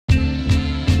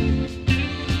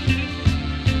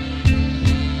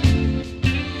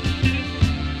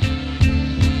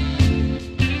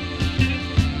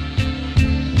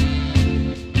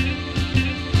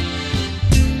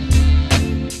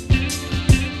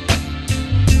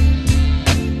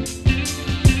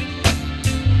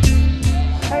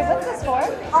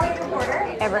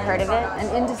heard of it?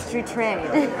 An industry trade.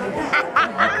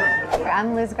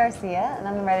 I'm Liz Garcia, and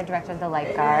I'm the writer-director of The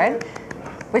Lifeguard,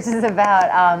 which is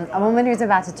about a woman who's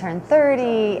about to turn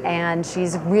 30, and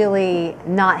she's really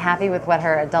not happy with what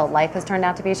her adult life has turned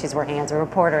out to be. She's working as a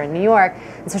reporter in New York,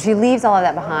 and so she leaves all of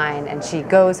that behind, and she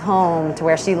goes home to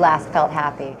where she last felt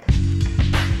happy.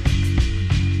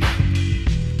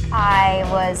 I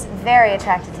was very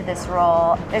attracted to this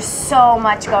role. There's so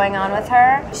much going on with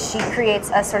her. She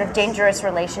creates a sort of dangerous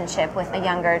relationship with a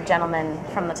younger gentleman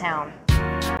from the town.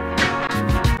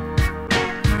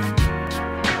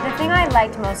 The thing I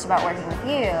liked most about working with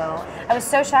you, I was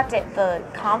so shocked at the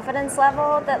confidence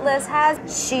level that Liz has.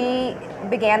 She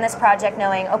began this project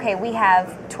knowing, okay, we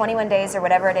have 21 days or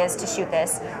whatever it is to shoot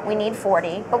this. We need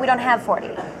 40, but we don't have 40.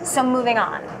 So moving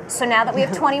on. So now that we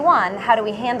have 21, how do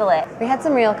we handle it? We had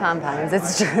some real compounds,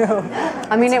 it's true.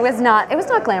 I mean, it was not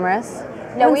glamorous.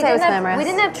 No, we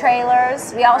didn't have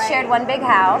trailers. We all shared one big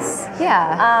house.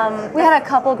 Yeah. We had a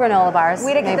couple granola bars.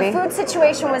 The food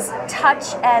situation was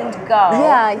touch and go.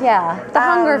 Yeah. The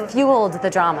hunger fueled the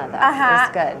drama, though. It was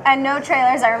good. And no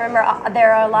trailers. I remember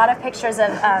there are a lot of pictures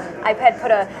of, I had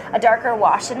put a darker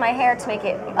wash in my hair to make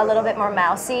it a little bit more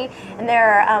mousy. And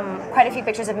there are quite a few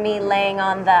pictures of me laying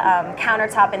on the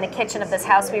countertop in the kitchen of this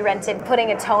house we rented,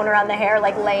 putting a toner on the hair,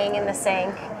 like laying in the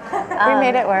sink. We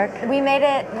made it work. We made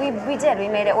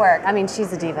it work. I mean,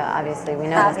 she's a diva, obviously, we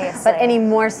know this. Obviously. But any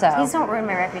more so. Please don't ruin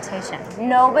my reputation.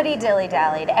 Nobody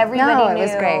dilly-dallied. Everybody knew it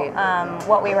was great.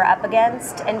 What we were up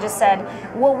against and just said,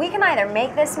 well, we can either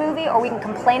make this movie or we can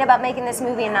complain about making this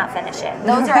movie and not finish it.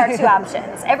 Those are our two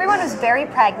options. Everyone was very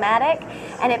pragmatic,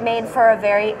 and it made for a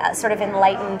very sort of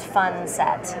enlightened, fun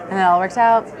set. And it all worked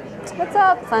out. What's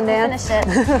up, Sundance? Finish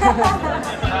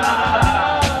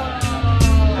it.